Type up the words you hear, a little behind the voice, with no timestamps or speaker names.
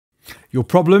Your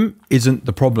problem isn't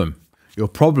the problem. Your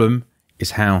problem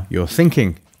is how you're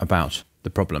thinking about the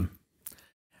problem.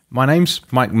 My name's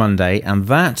Mike Monday, and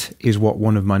that is what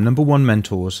one of my number one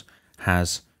mentors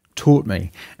has taught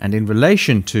me. And in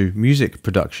relation to music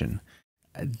production,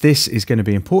 this is going to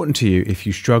be important to you if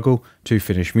you struggle to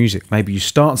finish music. Maybe you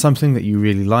start something that you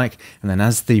really like, and then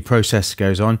as the process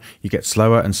goes on, you get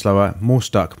slower and slower, more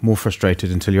stuck, more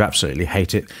frustrated until you absolutely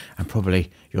hate it, and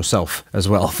probably yourself as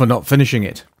well for not finishing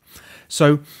it.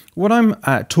 So what I'm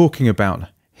talking about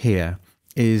here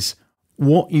is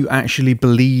what you actually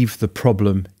believe the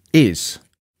problem is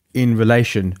in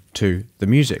relation to the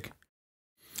music.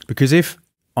 Because if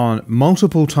on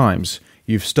multiple times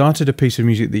you've started a piece of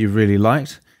music that you really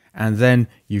liked, and then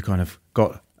you kind of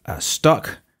got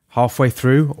stuck halfway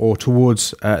through or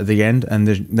towards the end, and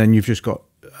then you've just got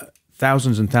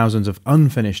thousands and thousands of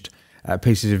unfinished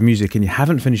pieces of music, and you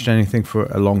haven't finished anything for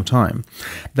a long time,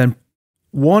 then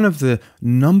one of the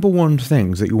number one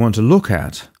things that you want to look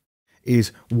at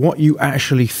is what you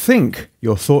actually think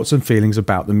your thoughts and feelings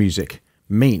about the music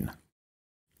mean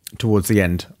towards the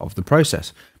end of the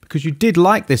process. Because you did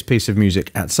like this piece of music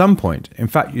at some point. In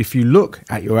fact, if you look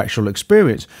at your actual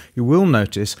experience, you will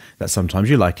notice that sometimes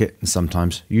you like it and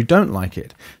sometimes you don't like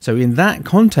it. So in that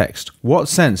context, what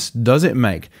sense does it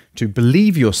make to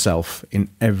believe yourself in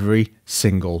every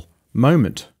single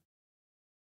moment?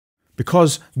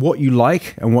 Because what you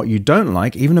like and what you don't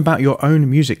like, even about your own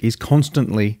music, is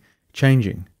constantly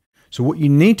changing. So what you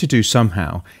need to do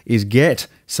somehow is get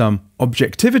some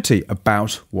objectivity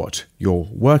about what you're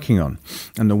working on.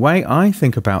 And the way I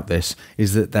think about this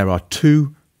is that there are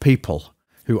two people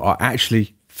who are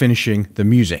actually finishing the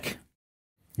music.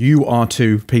 You are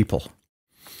two people.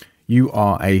 You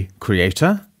are a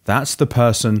creator. That's the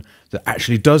person that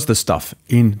actually does the stuff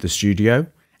in the studio.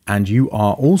 And you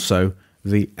are also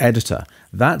the editor.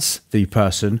 That's the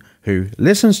person who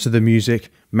listens to the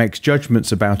music, makes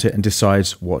judgments about it, and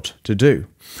decides what to do.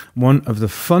 One of the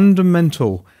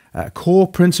fundamental core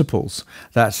principles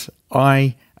that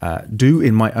I do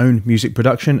in my own music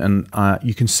production, and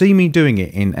you can see me doing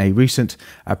it in a recent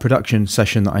production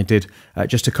session that I did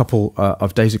just a couple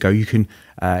of days ago. You can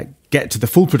get to the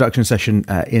full production session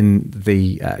in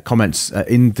the comments,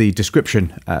 in the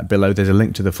description below. There's a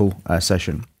link to the full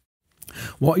session.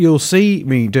 What you'll see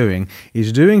me doing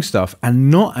is doing stuff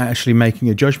and not actually making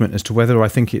a judgment as to whether I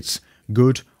think it's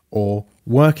good or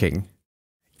working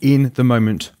in the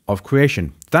moment of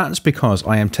creation. That's because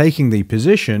I am taking the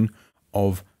position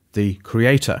of the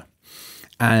creator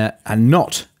and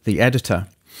not the editor.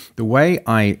 The way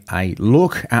I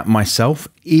look at myself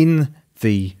in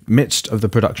the midst of the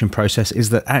production process is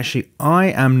that actually I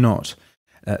am not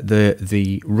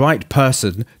the right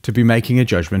person to be making a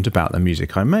judgment about the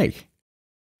music I make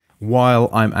while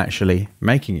I'm actually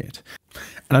making it.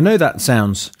 And I know that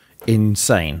sounds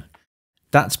insane.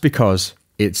 That's because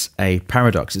it's a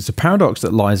paradox. It's a paradox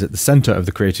that lies at the center of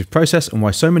the creative process and why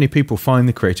so many people find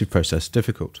the creative process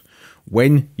difficult.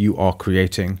 When you are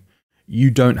creating,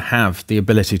 you don't have the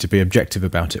ability to be objective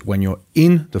about it. When you're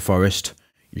in the forest,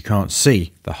 you can't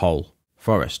see the whole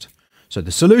forest. So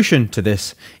the solution to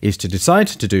this is to decide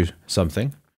to do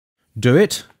something, do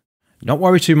it, not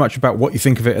worry too much about what you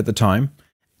think of it at the time,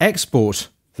 export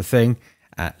the thing,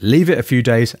 leave it a few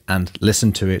days and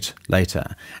listen to it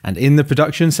later. And in the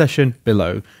production session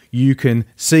below, you can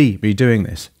see me doing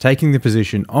this, taking the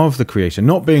position of the creator,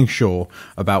 not being sure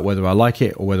about whether I like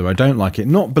it or whether I don't like it,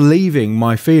 not believing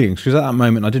my feelings, because at that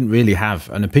moment I didn't really have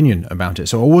an opinion about it.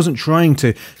 So I wasn't trying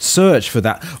to search for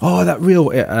that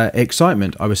real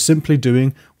excitement. I was simply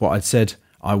doing what I'd said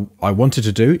I wanted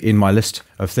to do in my list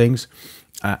of things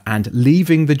and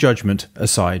leaving the judgment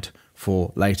aside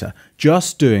for later.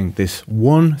 Just doing this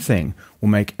one thing will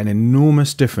make an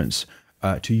enormous difference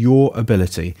to your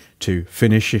ability to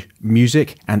finish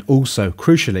music and also,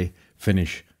 crucially,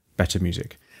 finish better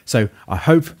music. So I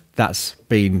hope that's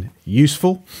been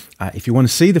useful. If you want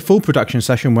to see the full production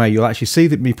session where you'll actually see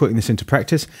me putting this into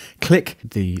practice, click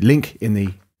the link in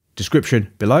the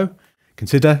description below.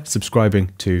 Consider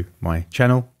subscribing to my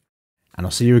channel, and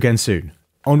I'll see you again soon.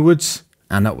 Onwards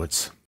and upwards.